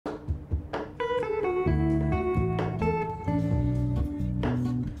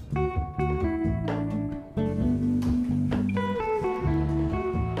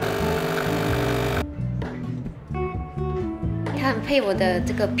看配我的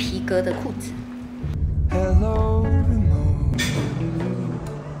这个皮革的裤子。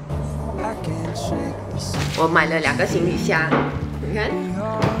我买了2个行李箱，你看，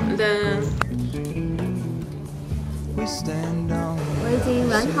我已经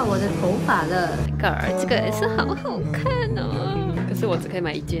染好我的头发了。这个也是好好看哦，可是我只可以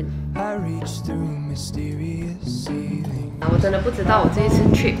买1件。我真的不知道我这一次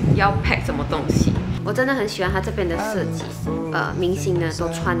去要 pack 什么东西。我真的很喜欢他这边的设计，明星呢都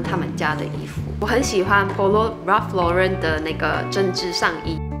穿他们家的衣服。我很喜欢 Polo Ralph Lauren 的那个针织上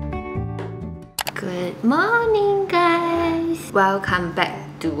衣。Good morning, guys. Welcome back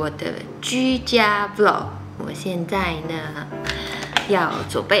to 我的居家 vlog。我现在呢要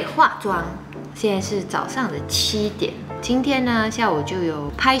准备化妆，现在是早上的7点。今天呢下午就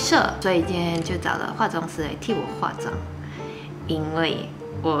有拍摄，所以今天就找了化妆师来替我化妆，因为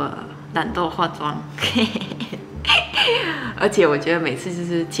我懒惰化妆，而且我觉得每次就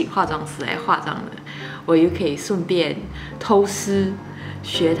是请化妆师来化妆的，我又可以顺便偷师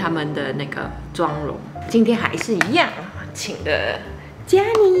学他们的那个妆容。今天还是一样，请的佳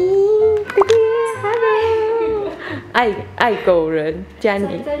妮，弟弟 ，Hello， 爱狗人佳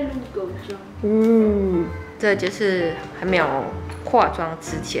妮在录狗妆。这就是还没有化妆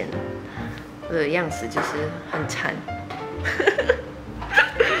之前我的样子，就是很惨。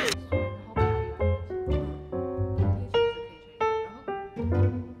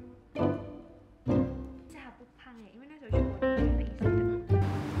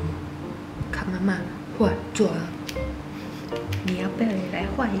看妈妈化妆，你要不要也来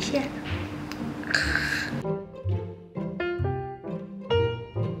画一下？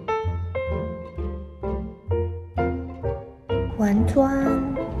完妆，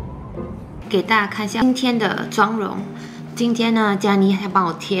给大家看一下今天的妆容。今天呢，佳妮还帮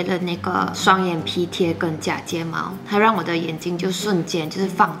我贴了那个双眼皮贴跟假睫毛，还让我的眼睛就瞬间就是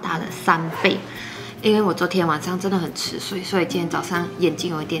放大了3倍。因为我昨天晚上真的很迟睡，所以今天早上眼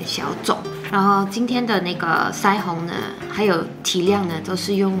睛有一点小肿。然后今天的那个腮红呢，还有提亮呢，都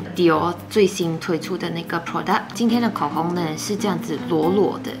是用 Dior 最新推出的那个 product。今天的口红呢是这样子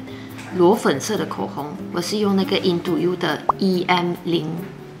裸的。裸粉色的口红，我是用那个 Into You 的 EM08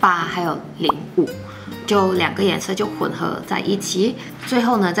还有05，就2个颜色就混合在一起。最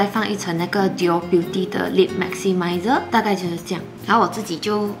后呢，再放一层那个 Dior Beauty 的 Lip Maximizer， 大概就是这样。然后我自己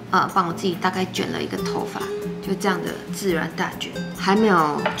就帮我自己大概卷了一个头发，就这样的自然大卷。还没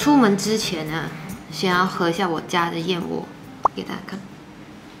有出门之前呢，先要喝一下我家的燕窝，给大家看。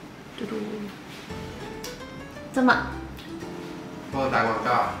嘟嘟，怎么？帮我打广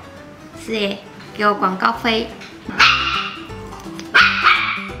告。是耶，给我广告费。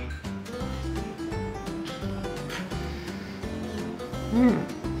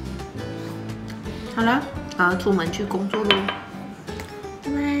好了，要出门去工作喽，拜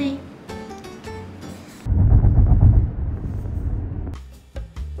拜。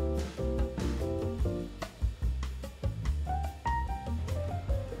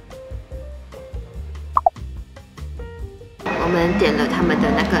我们点了他们的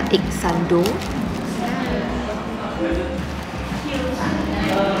那个 egg sando，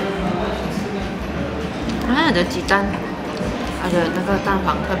 它的鸡蛋，它的那个蛋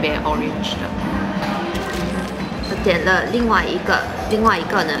黄特别 orange 的。我点了另外一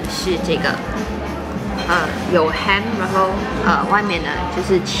个呢是这个，有 ham， 然后外面呢就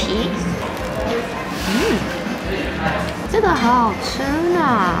是 cheese， 这个好好吃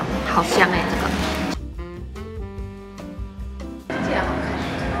呢，好香哎，这个。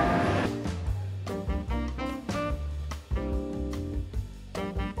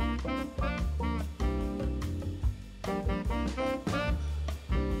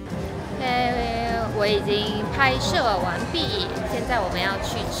我已经拍摄完毕，现在我们要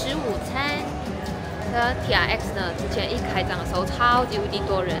去吃午餐。TRX 呢，之前一开张的时候超级无敌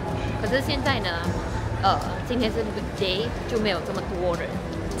多人，可是现在呢，今天是 weekday 就没有这么多人。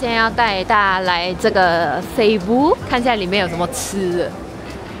现在要带大家来这个 Cebu， 看一下里面有什么吃的，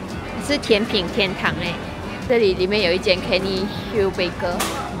是甜品天堂哎。这里面有一间 Kenny Hill Baker，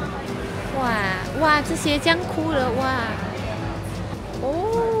 哇，这些这样酷了哇！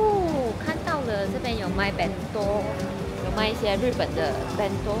哦，看到了，这边有卖 bento， 有卖一些日本的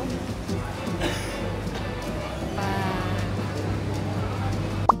bento。哇，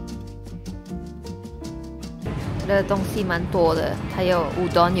这东西蛮多的，还有乌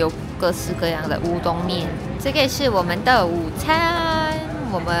冬，有各式各样的乌冬面。这个是我们的午餐，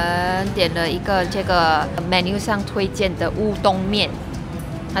我们点了一个这个 menu 上推荐的乌冬面，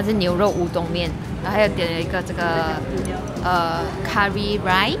它是牛肉乌冬面，然后还有点了一个这个curry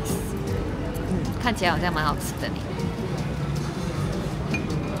rice，看起来好像蛮好吃的呢。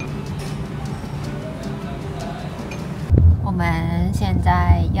们现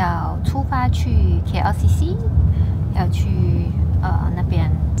在要出发去 KLCC， 要去那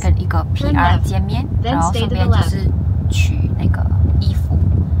边跟一个 PR 见面，然后顺便就是取那个衣服，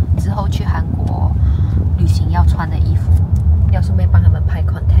之后去韩国旅行要穿的衣服，要顺便帮他们拍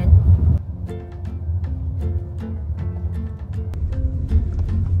content。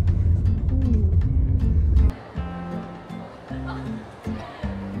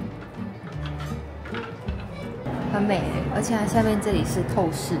很美，而且它下面这里是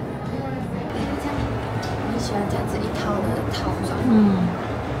透视。我很喜欢这样子一套的套装，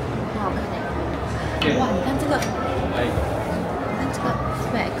很好看哎！哇，你看这个，你看这个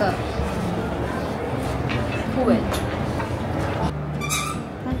是哪一个？酷哎！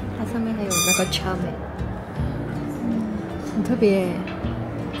看它上面还有那个 charm 哎，很特别。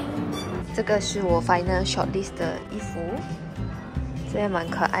这个是我 final shortlist 的衣服，这也蛮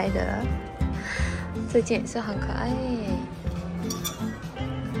可爱的。这件也是很可爱耶，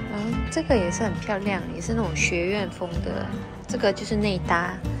然后这个也是很漂亮，也是那种学院风的。这个就是内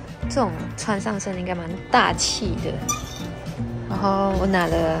搭，这种穿上身应该蛮大气的。然后我拿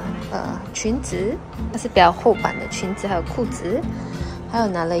了裙子，它是比较厚版的裙子，还有裤子，还有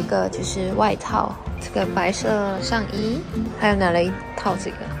拿了一个就是外套，这个白色上衣，还有拿了一套这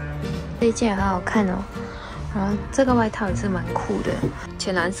个，这一件也很好看哦。然后这个外套也是蛮酷的，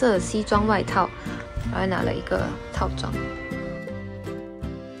浅蓝色的西装外套。然后拿了一个套装。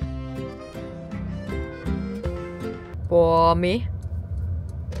波米，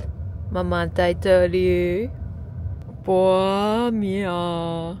妈妈在这里。波米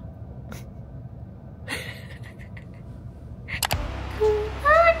啊！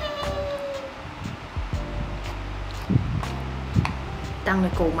当了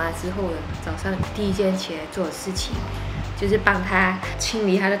狗妈之后呢，早上第一件起来做的事情，就是帮它清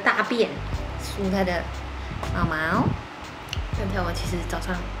理它的大便。梳它的毛毛。刚才我其实早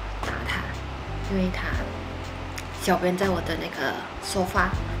上打它，因为它小便在我的那个沙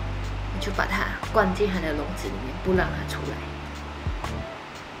发，我就把它关进它的笼子里面，不让它出来。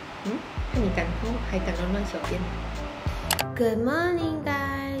看你还敢乱小便。Good morning,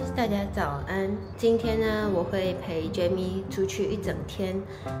 guys， 大家早安。今天呢，我会陪 Jamie 出去一整天。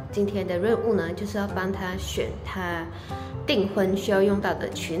今天的任务呢，就是要帮他选他订婚需要用到的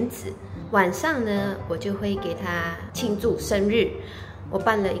裙子。晚上呢，我就会给他庆祝生日。我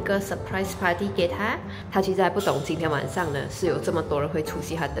办了一个 surprise party 给他，他其实还不懂今天晚上呢是有这么多人会出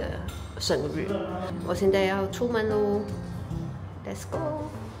席他的生日。我现在要出门喽 ，Let's go！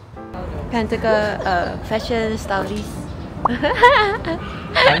 看这个fashion stylist，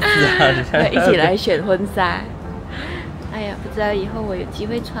 一起来选婚纱。哎呀，不知道以后我有机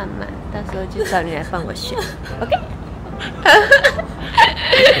会穿吗？到时候就找你来帮我选 ，OK？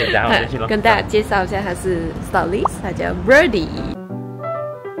跟大家介绍一下，他是 stylist， 他叫 Birdie。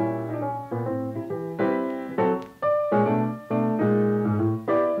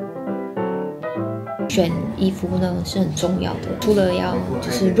选衣服呢是很重要的，除了要就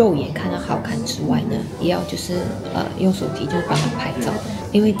是肉眼看到好看之外呢，也要就是用手机就是帮他拍照，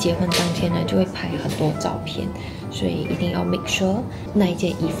因为结婚当天呢就会拍很多照片，所以一定要 make sure 那一件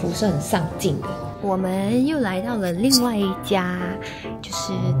衣服是很上镜的。我们又来到了另外一家就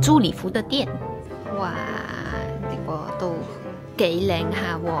是租禮服的店，哇！呢個都幾靚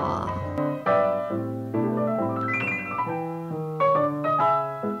下喎。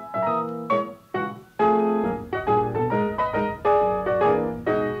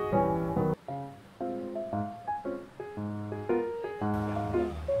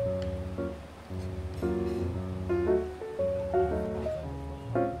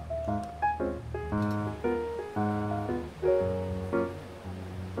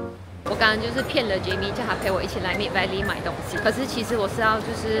我刚刚就是骗了 Jamie， 叫他陪我一起来 Mid Valley 买东西。可是其实我是要就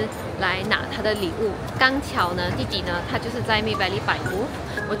是来拿他的礼物。刚巧呢，弟弟呢他就是在 Mid Valley 摆 booth，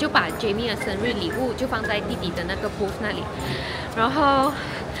 我就把 Jamie 的生日礼物就放在弟弟的那个 booth 那里。然后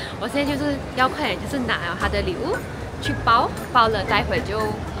我现在就是要快点，就是拿了他的礼物去包了，待会就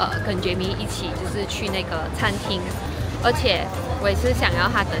跟 Jamie 一起就是去那个餐厅。而且我也是想要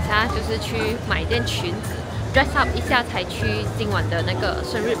他等下就是去买一件裙子。dress up 一下才去今晚的那个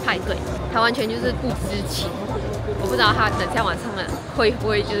生日派对，他完全就是不知情，我不知道他等下晚上了会不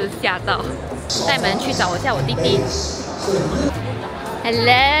会就是吓到。带门去找一下我弟弟。Hello，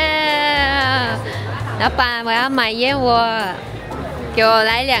 老板，我要买燕窝，给我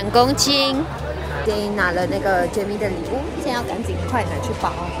来2公斤。已经拿了那个 Jamie 的礼物，现在要赶紧快拿去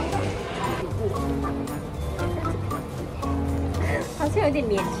包。好像有点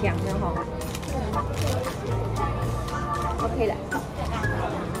勉强了哈。OK 了，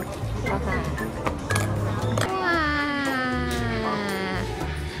哇！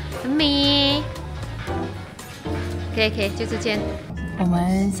咪。可以，就这间。我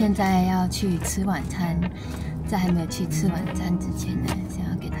们现在要去吃晚餐，在还没有去吃晚餐之前呢，想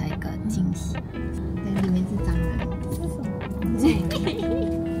要给他一个惊喜。那里面是蟑螂，这是什么？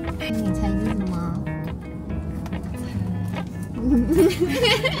你猜是什么？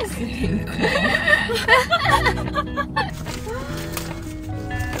是苹果。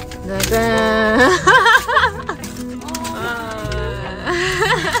噔噔。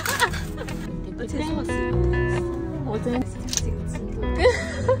而且这么喜欢，我真的是几个字。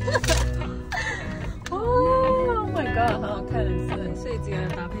Oh my god， 很好看的是，所以这个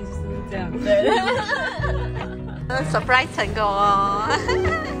搭配就是这样。对。surprise 成功哦。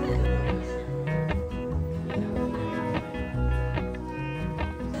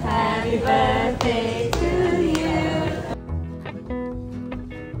Happy birthday to you。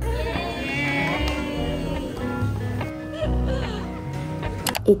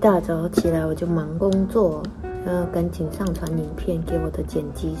一大早起来我就忙工作，赶紧上传影片给我的剪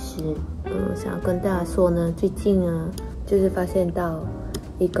辑师。想要跟大家说呢，最近呢，就是发现到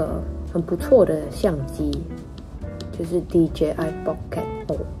一个很不错的相机，就是 DJI Pocket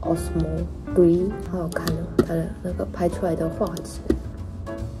Osmo 3，好好看哦，它的那个拍出来的画质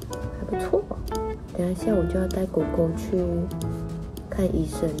还不错。等一下下午就要带狗狗去看医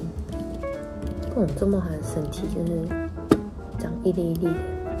生。这么很神奇，就是长一粒一粒的。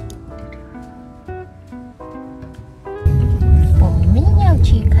我们要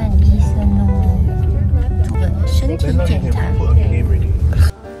去看医生哦，做了身体检查。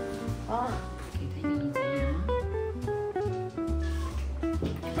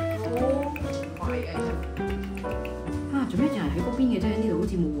做咩就係喺嗰邊嘅啫？呢度好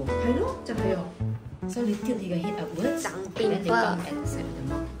似冇喎。係咯，就係哦。所以你貼你嘅 hit 我长冰棒，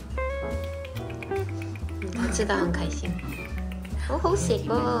他吃得很开心。好好食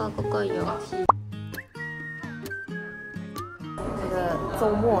哦，嗰個肉。这个周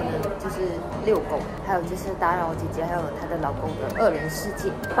末呢，就是遛狗，还有就是打扰姐姐还有她的老公的2人世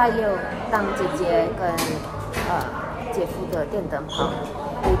界。拜六当姐姐跟姐夫的电灯泡，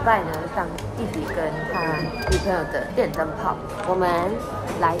礼拜呢当弟弟跟他女朋友的电灯泡。我们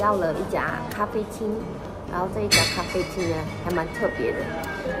来到了一家咖啡厅，然后这一家咖啡厅呢还蛮特别的，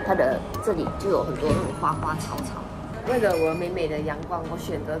它的这里就有很多那种花花草草。为了我美美的阳光，我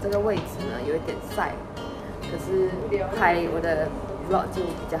选择这个位置呢有一点晒，可是拍我的 vlog 就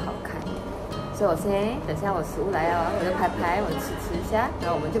比较好看。所以我先等下我食物来了，我就拍，我吃一下，然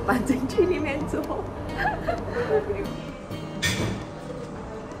后我们就搬进去里面做。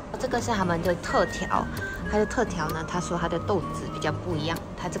这个是他们的特调，它的特调呢，他说它的豆子比较不一样，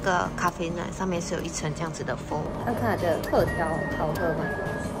它这个咖啡呢上面是有一层这样子的风。看看它的特调好喝吗？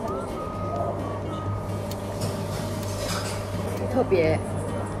特别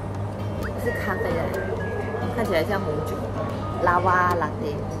是咖啡的，看起来像红酒，拉瓦拉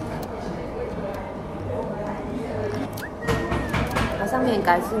蒂。它上面应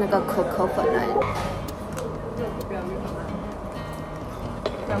该是那个可可粉来的。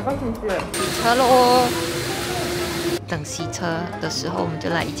洗车喽！等洗车的时候，我们就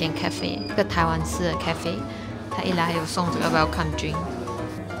来一间咖啡，一个台湾式的咖啡。他一来还有送这个 welcome drink。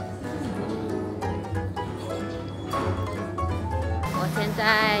我现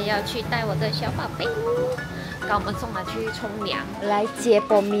在要去带我的小宝贝，刚我们送他去冲凉，来接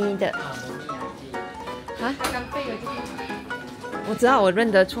波咪的。啊？我知道，我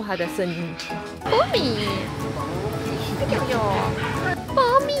认得出他的声音。波咪，哟。波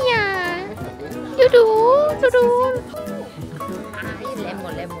咪呀，嘟嘟嘟嘟，哎，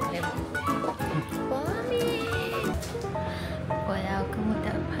来么，波咪，我要跟我的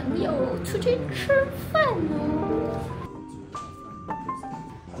朋友出去吃饭哦。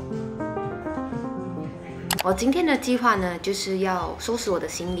我今天的计划呢，就是要收拾我的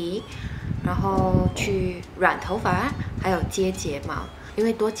行李，然后去染头发，还有接睫毛，因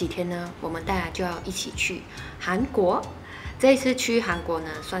为多几天呢，我们大家就要一起去韩国。这一次去韩国呢，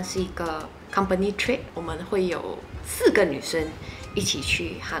算是一个 company trip， 我们会有4个女生一起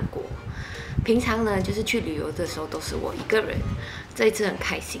去韩国。平常呢，就是去旅游的时候都是我一个人，这一次很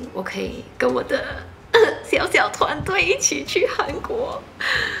开心，我可以跟我的小团队一起去韩国，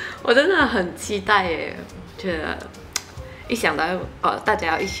我真的很期待耶！觉得一想到大家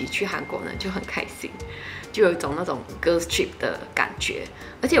要一起去韩国呢，就很开心。就有一种那种 girls trip 的感觉，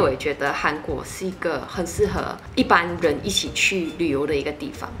而且我也觉得韩国是一个很适合一般人一起去旅游的一个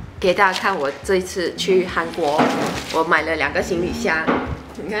地方。给大家看我这一次去韩国，我买了2个行李箱，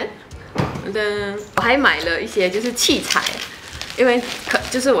你看，我还买了一些就是器材，因为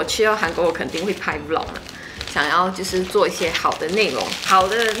就是我去到韩国，我肯定会拍 vlog 嘛，想要就是做一些好的内容。好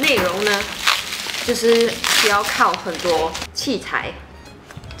的内容呢，就是需要靠很多器材，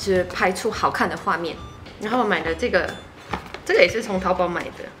就是拍出好看的画面。然后我买的这个也是从淘宝买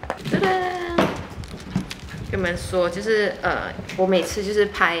的。噔噔，跟你们说，就是我每次就是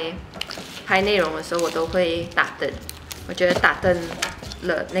拍内容的时候，我都会打灯。我觉得打灯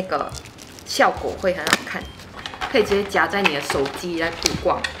了那个效果会很好看，可以直接夹在你的手机来补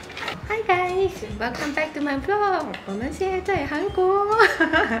光。Hi guys, welcome back to my vlog。我们现在在韩国，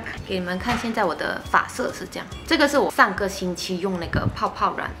给你们看现在我的发色是这样。这个是我上个星期用那个泡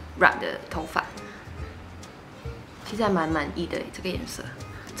泡染的头发，其实还蛮满意的这个颜色。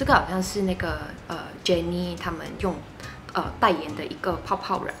这个好像是那个Jennie 他们用代言的一个泡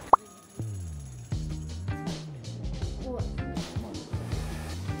泡染。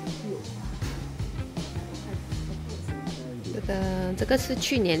这个是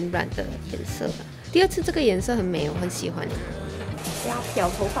去年染的颜色吧。第二次这个颜色很美，我很喜欢。要漂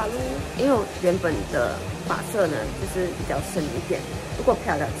头发喽，因为我原本的发色呢就是比较深一点，如果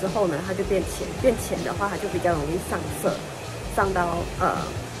漂了之后呢，它就变浅，变浅的话，它就比较容易上色，上到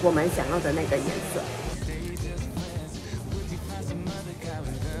我们想要的那个颜色。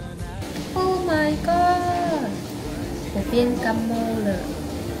Oh my god！ 我变感冒了。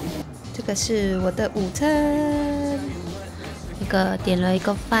这个是我的午餐。点了一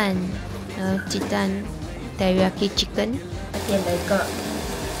个饭，然后鸡蛋 teriyaki chicken， 点了一个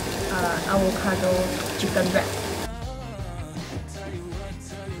avocado chicken wrap。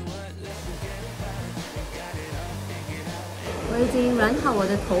我已经染好我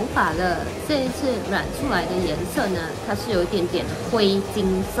的头发了，这一次染出来的颜色呢，它是有一点点灰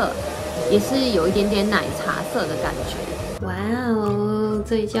金色，也是有一点点奶茶色的感觉。哇哦，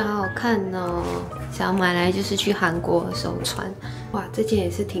这一件好好看哦！想要买来就是去韩国的时候穿。哇，这件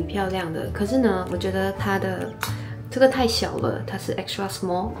也是挺漂亮的。可是呢，我觉得它的这个太小了，它是 extra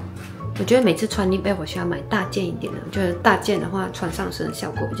small。我觉得每次穿衣背我需要买大件一点的。我觉得大件的话穿上身的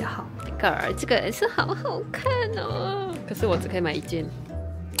效果比较好。这个也是好好看哦。可是我只可以买一件。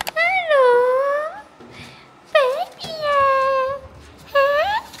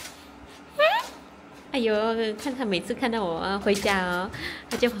哎呦，看他每次看到我回家哦，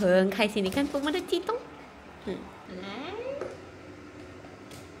他就很开心。你看多么的激动。来，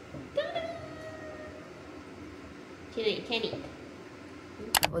听你。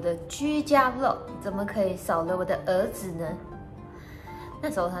我的居家 vlog 怎么可以少了我的儿子呢？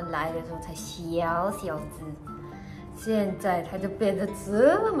那时候他来的时候才小小只，现在他就变得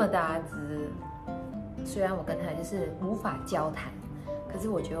这么大只。虽然我跟他就是无法交谈，可是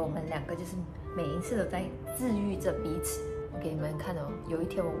我觉得我们两个就是每一次都在治愈着彼此。我给你们看哦，有一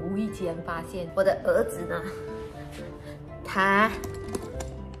天我无意间发现我的儿子呢，他，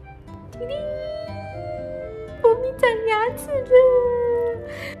我咪长牙齿了，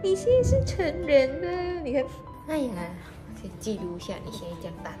你现在是成人了，你看，哎呀，先记录一下你现在这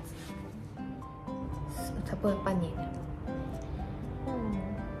样大只，差不多半年了。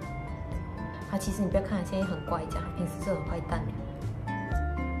他其实你不要看他现在很乖这样，平时是很坏蛋的。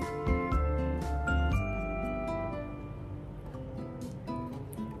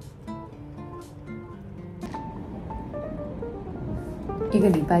一个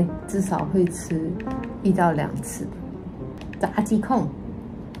礼拜至少会吃1到2次炸鸡控，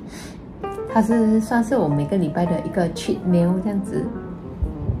它是算是我每个礼拜的一个 cheat meal 这样子。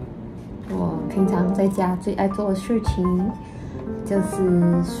我平常在家最爱做的事情就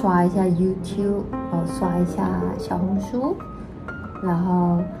是刷一下 YouTube， 刷一下小红书，然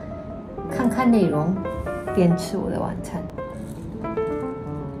后看看内容，边吃我的晚餐。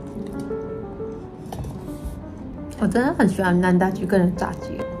我真的很喜欢南大居跟的炸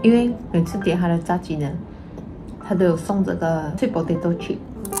鸡，因为每次点他的炸鸡呢，他都有送这个脆potato chip。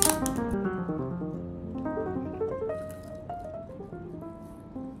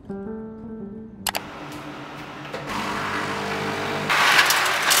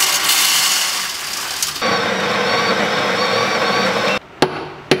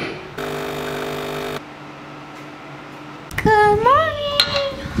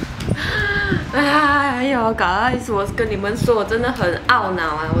哎呦 ，guys， 我跟你们说，我真的很懊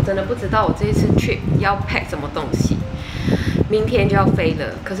恼啊！我真的不知道我这一次 trip 要 pack 什么东西，明天就要飞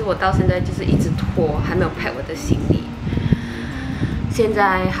了，可是我到现在就是一直拖，还没有 pack 我的行李。现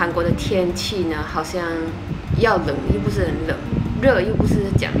在韩国的天气呢，好像要冷又不是很冷，热又不是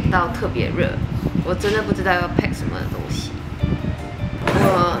讲到特别热，我真的不知道要 pack 什么东西。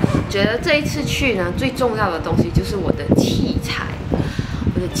我觉得这一次去呢，最重要的东西就是我的器材。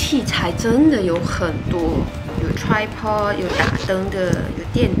我的器材真的有很多，有 tripod， 有打灯的，有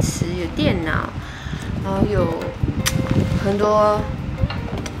电池，有电脑，然后有很多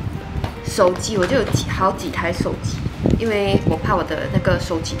手机，我就有好几台手机，因为我怕我的那个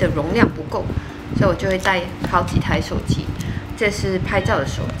手机的容量不够，所以我就会带好几台手机。这是拍照的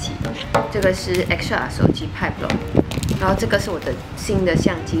手机，这个是 XR 手机拍 vlog， 然后这个是我的新的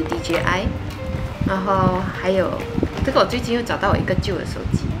相机 DJI， 然后还有这个我最近又找到我一个旧的手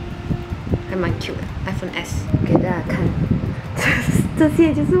机，还蛮 cute 的 iPhone S， 给大家看。这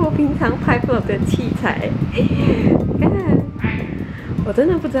些就是我平常拍 vlog 的器材，看，我真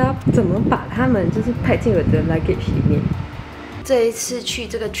的不知道怎么把它们就是拍进我的 luggage 里面。这一次去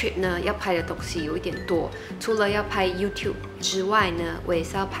这个 trip 呢，要拍的东西有一点多，除了要拍 YouTube 之外呢，我也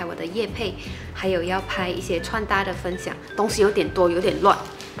是要拍我的业配，还有要拍一些穿搭的分享，东西有点多，有点乱。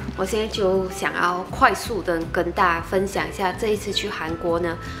我现在就想要快速的跟大家分享一下这一次去韩国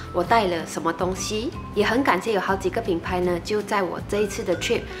呢，我带了什么东西，也很感谢有好几个品牌呢，就在我这一次的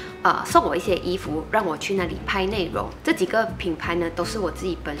trip，送我一些衣服，让我去那里拍内容。这几个品牌呢，都是我自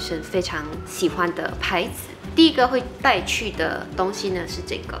己本身非常喜欢的牌子。第一个会带去的东西呢是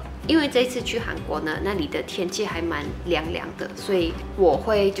这个，因为这一次去韩国呢，那里的天气还蛮凉凉的，所以我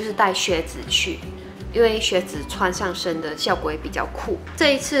会就是带靴子去。因为靴子穿上身的效果也比较酷。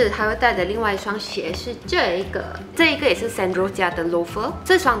这一次还会带的另外一双鞋是这一个也是 Sandro 家的 loafer。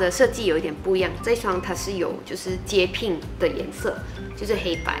这双的设计有一点不一样，这双它是有就是接拼的颜色，就是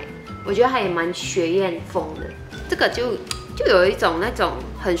黑白，我觉得它也蛮学院风的。这个就有一种那种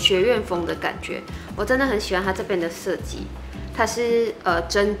很学院风的感觉，我真的很喜欢它这边的设计。它是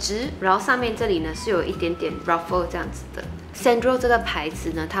针织，然后上面这里呢是有一点点 ruffle 这样子的。Sandro 这个牌子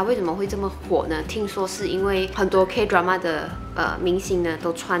呢，它为什么会这么火呢？听说是因为很多 K drama 的明星呢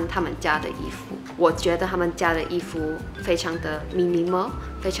都穿他们家的衣服。我觉得他们家的衣服非常的 minimal，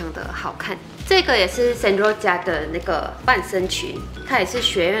 非常的好看。这个也是 Sandro 家的那个半身裙，它也是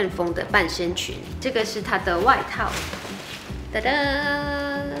学院风的半身裙。这个是它的外套，哒哒。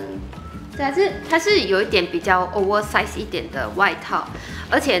它是有一点比较 oversize 一点的外套，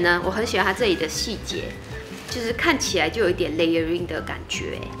而且呢，我很喜欢它这里的细节，就是看起来就有一点 layering 的感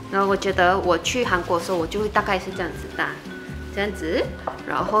觉。然后我觉得我去韩国的时候，我就会大概是这样子搭，这样子，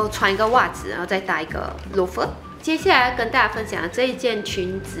然后穿一个袜子，然后再搭一个 loafer。接下来跟大家分享的这一件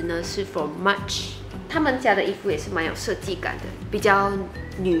裙子呢是 from Much， 他们家的衣服也是蛮有设计感的，比较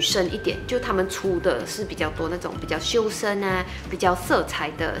女生一点，就他们出的是比较多那种比较修身啊、比较色彩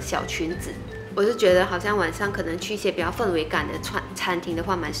的小裙子。我是觉得好像晚上可能去一些比较氛围感的餐厅的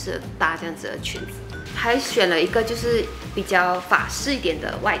话，蛮适合搭这样子的裙子。还选了一个就是比较法式一点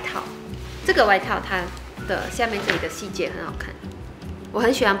的外套，这个外套它的下面这里的细节很好看，我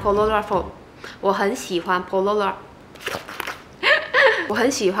很喜欢 Polo Ralph， 我很喜欢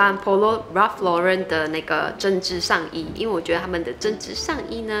Polo Ralph Lauren 的那个针织上衣，因为我觉得他们的针织上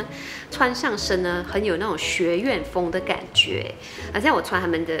衣呢，穿上身呢很有那种学院风的感觉。而像我穿他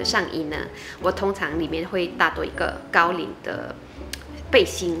们的上衣呢，我通常里面会搭多一个高领的背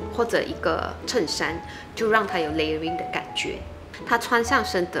心或者一个衬衫，就让它有 layering 的感觉。它穿上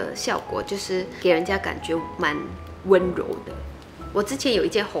身的效果就是给人家感觉蛮温柔的。我之前有一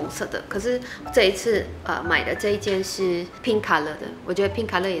件红色的，可是这一次买的这一件是 pink color 的，我觉得 pink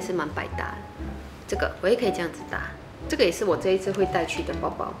color 也是蛮百搭的。这个我也可以这样子搭，这个也是我这一次会带去的包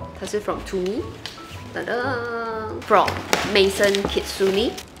包，它是 from To Me， 噔噔 from Mason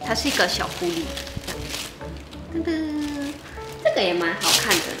Kitsune， 它是一个小狐狸，噔噔，这个也蛮好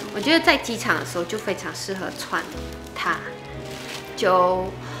看的，我觉得在机场的时候就非常适合穿它，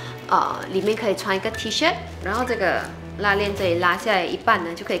就里面可以穿一个 T 恤，然后这个拉链这里拉下来一半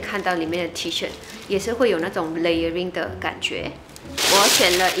呢，就可以看到里面的 T 恤，也是会有那种 layering 的感觉。我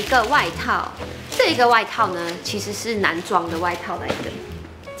选了一个外套，这一个外套呢，其实是男装的外套来的，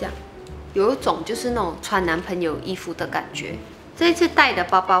这样有一种就是那种穿男朋友衣服的感觉。这一次带的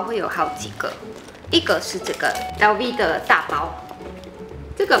包包会有好几个，一个是这个 LV 的大包，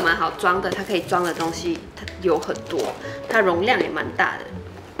这个蛮好装的，它可以装的东西它有很多，它容量也蛮大的。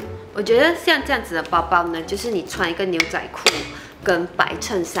我觉得像这样子的包包呢，就是你穿一个牛仔裤跟白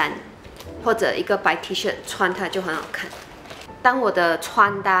衬衫，或者一个白 T 恤穿它就很好看。当我的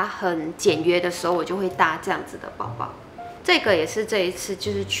穿搭很简约的时候，我就会搭这样子的包包。这个也是这一次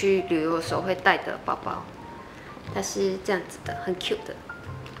就是去旅游的时候会带的包包，它是这样子的，很 cute 的，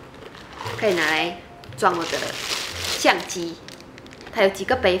可以拿来装我的相机。它有几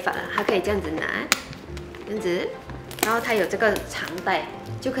个背法，它可以这样子拿，这样子，然后它有这个长带。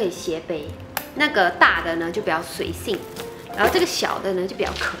就可以斜背，那个大的呢就比较随性，然后这个小的呢就比较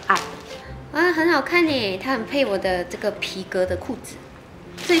可爱，啊，很好看耶！它很配我的这个皮革的裤子。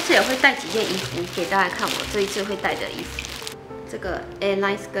这一次也会带几件衣服给大家看，我这一次会带的衣服，这个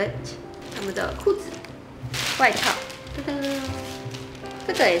airline skirt， 他们的裤子，外套，噔噔，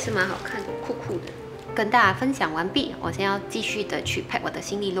这个也是蛮好看的，酷酷的。跟大家分享完毕，我现在要继续的去 pack 我的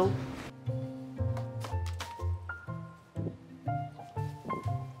行李喽。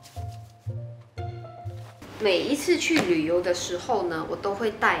每一次去旅游的时候呢，我都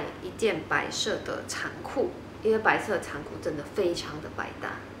会带一件白色的长裤，因为白色的长裤真的非常的百搭，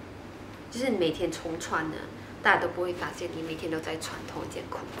就是你每天重穿呢，大家都不会发现你每天都在穿同一件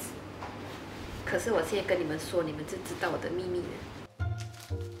裤子。可是我现在跟你们说，你们就知道我的秘密了。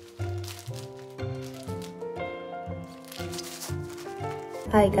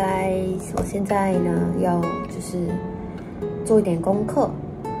Hi guys， 我现在呢要就是做一点功课，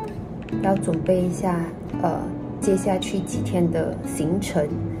要准备一下接下去几天的行程。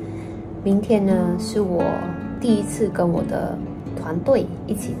明天呢是我第一次跟我的团队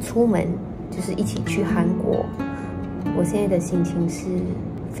一起出门，就是一起去韩国。我现在的心情是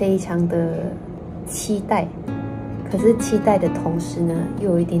非常的期待，可是期待的同时呢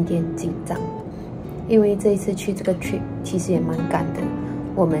又有一点点紧张，因为这一次去这个 trip 其实也蛮赶的。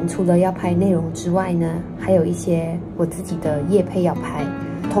我们除了要拍内容之外呢，还有一些我自己的业配要拍，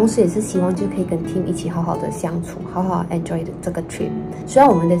同时也是希望就可以跟 team 一起好好的相处，好好 enjoy 这个 trip。虽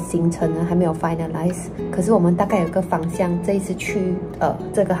然我们的行程呢还没有 finalize， 可是我们大概有个方向，这一次去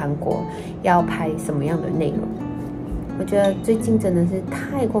这个韩国要拍什么样的内容。我觉得最近真的是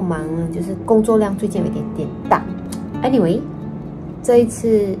太过忙了，就是工作量最近有一点点大。Anyway， 这一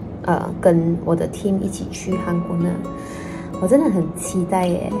次跟我的 team 一起去韩国呢，我真的很期待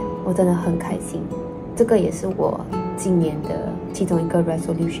耶，我真的很开心。这个也是我今年的其中一个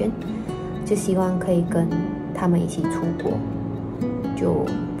resolution， 就希望可以跟他们一起出国，就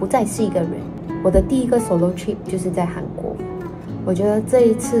不再是一个人。我的第一个 solo trip 就是在韩国，我觉得这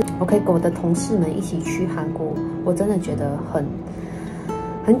一次我可以跟我的同事们一起去韩国，我真的觉得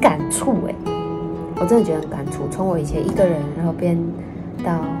很感触哎，我真的觉得很感触。从我以前一个人，然后变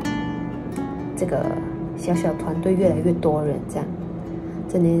到这个小小团队越来越多人，这样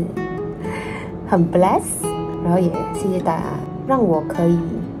真的很 bless。然后也谢谢大家，让我可以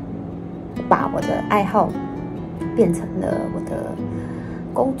把我的爱好变成了我的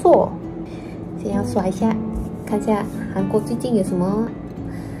工作。先要刷一下，看一下韩国最近有什么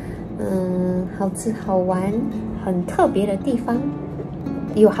好吃好玩很特别的地方，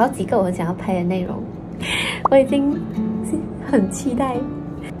有好几个我很想要拍的内容，我已经很期待。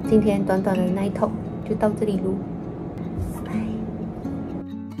今天短短的那一套就到这里录。